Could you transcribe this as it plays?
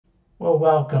Well,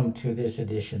 welcome to this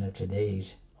edition of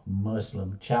today's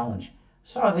Muslim Challenge.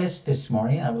 Saw this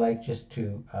morning. I'd like just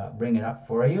to bring it up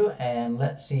for you, and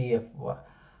let's see if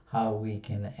how we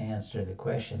can answer the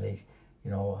question.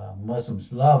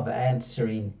 Muslims love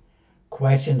answering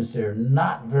questions. They're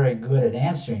not very good at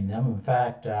answering them. In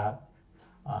fact, uh,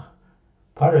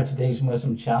 part of today's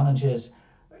Muslim Challenge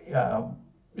uh,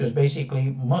 is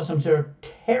basically Muslims are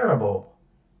terrible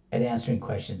at answering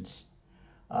questions.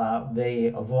 They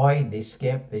avoid, they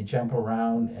skip, they jump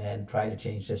around and try to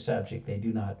change the subject. They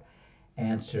do not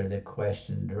answer the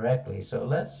question directly. So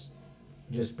let's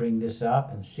just bring this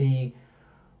up and see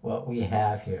what we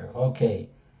have here. Okay,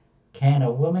 can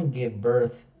a woman give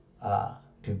birth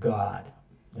to God?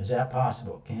 Is that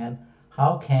possible?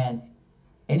 How can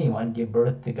anyone give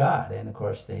birth to God? And of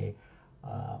course,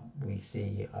 we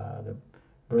see the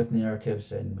birth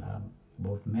narratives in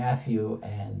both Matthew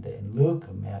and in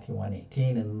Luke, Matthew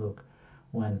 1:18 and Luke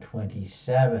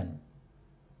 1:27.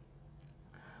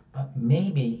 But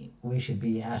maybe we should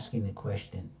be asking the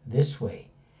question this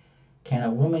way: can a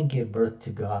woman give birth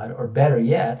to God? Or better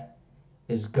yet,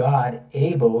 is God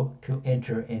able to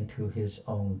enter into his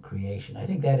own creation? I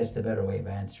think that is the better way of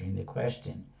answering the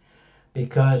question,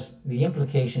 because the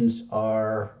implications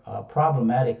are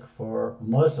problematic for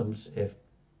Muslims if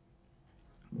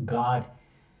God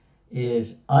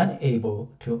is unable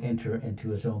to enter into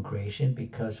his own creation,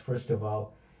 because first of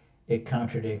all, it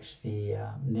contradicts the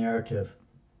narrative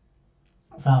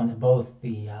found in both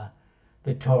the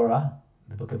Torah,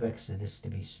 the book of Exodus to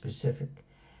be specific,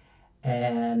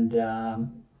 and the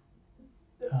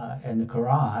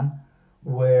Quran,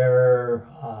 where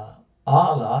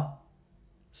Allah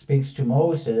speaks to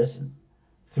Moses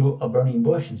through a burning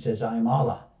bush and says, "I am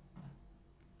Allah."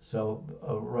 So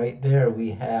right there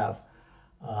we have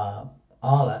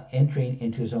Allah entering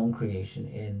into his own creation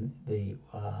in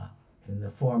the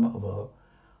form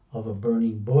of a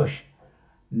burning bush.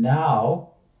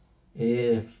 Now,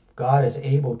 if God is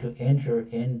able to enter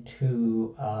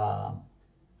into,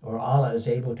 or Allah is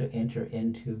able to enter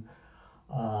into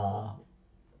a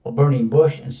burning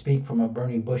bush and speak from a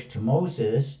burning bush to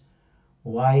Moses,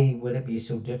 why would it be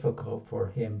so difficult for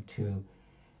him to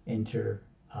enter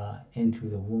into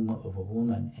the womb of a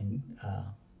woman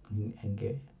and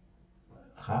get?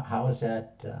 How is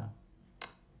that?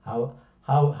 How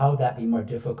would that be more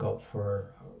difficult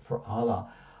for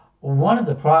Allah? One of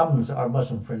the problems our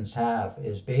Muslim friends have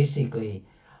is basically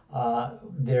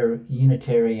their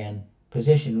Unitarian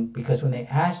position, because when they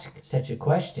ask such a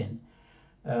question,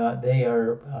 they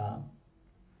are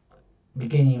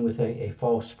beginning with a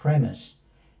false premise,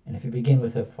 and if you begin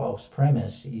with a false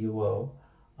premise, you will,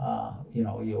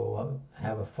 you'll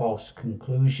have a false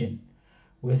conclusion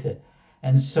with it,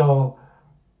 and so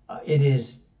it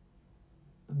is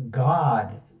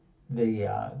God,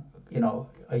 a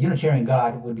Unitarian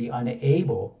God would be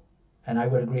unable, and I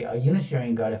would agree, a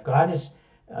Unitarian God, if God is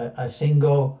a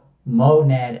single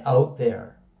monad out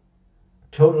there,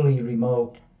 totally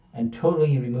remote and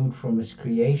totally removed from his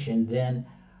creation, then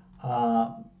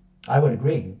I would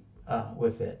agree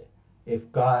with it.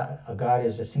 If a God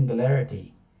is a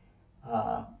singularity,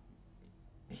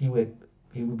 he would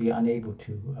be unable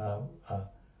to.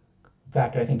 In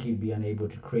fact, I think he'd be unable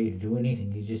to create or do anything.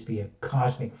 He'd just be a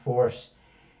cosmic force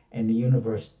in the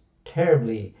universe,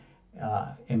 terribly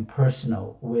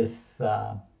impersonal with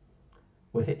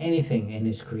anything in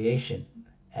his creation.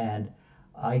 And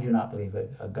I do not believe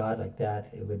a God like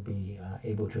that would be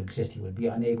able to exist. He would be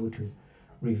unable to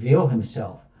reveal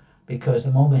himself, because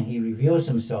the moment he reveals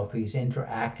himself, he's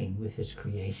interacting with his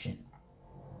creation.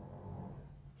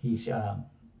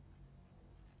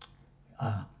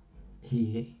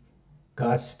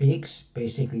 God speaks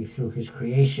basically through his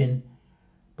creation,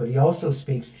 but he also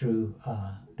speaks through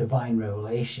divine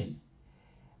revelation.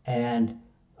 And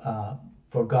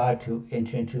for God to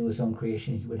enter into his own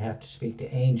creation, he would have to speak to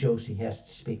angels, he has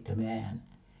to speak to man.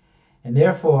 And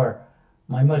therefore,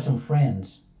 my Muslim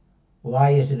friends,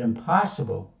 why is it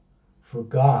impossible for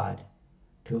God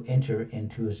to enter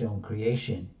into his own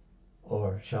creation?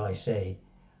 Or shall I say,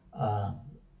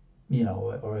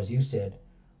 or as you said,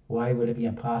 why would it be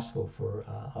impossible for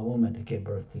a woman to give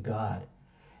birth to God?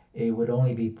 It would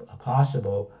only be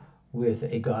possible with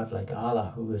a God like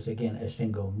Allah, who is again a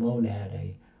single monad,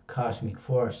 a cosmic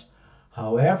force.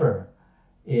 However,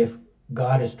 if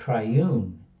God is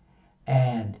triune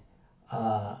and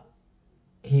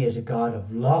he is a God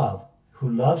of love who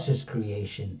loves his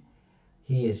creation,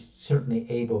 he is certainly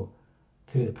able,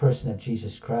 through the person of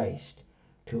Jesus Christ,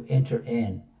 to enter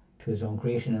in to his own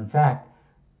creation. In fact,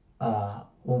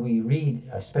 when we read,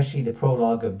 especially the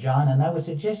prologue of John, and I would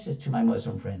suggest this to my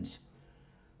Muslim friends,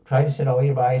 try to set all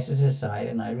your biases aside,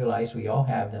 and I realize we all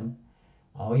have them,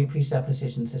 all your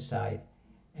presuppositions aside,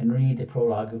 and read the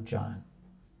prologue of John.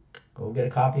 Go get a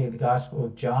copy of the Gospel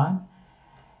of John,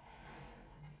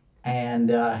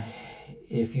 and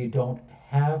if you don't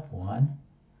have one,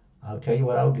 I'll tell you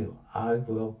what I'll do.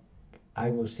 I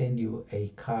will send you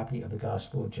a copy of the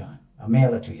Gospel of John. I'll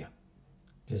mail it to you.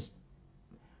 Just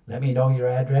let me know your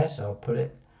address. I'll put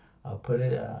it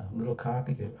a little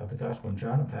copy of the Gospel of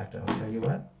John. In fact, I'll tell you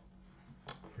what.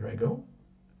 Here I go.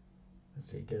 Let's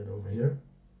see, get it over here.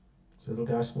 It's the little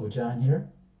Gospel of John here,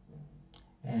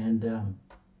 and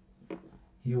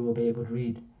you will be able to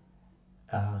read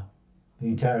the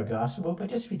entire Gospel, but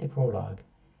just read the prologue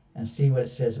and see what it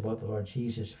says about the Lord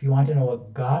Jesus. If you want to know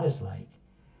what God is like,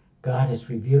 God has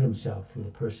revealed himself through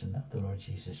the person of the Lord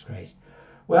Jesus Christ.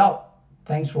 Well,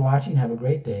 thanks for watching. Have a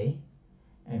great day,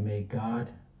 and may God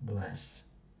bless.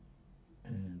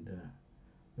 And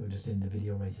we'll just end the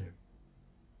video right here.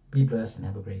 Be blessed and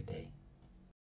have a great day.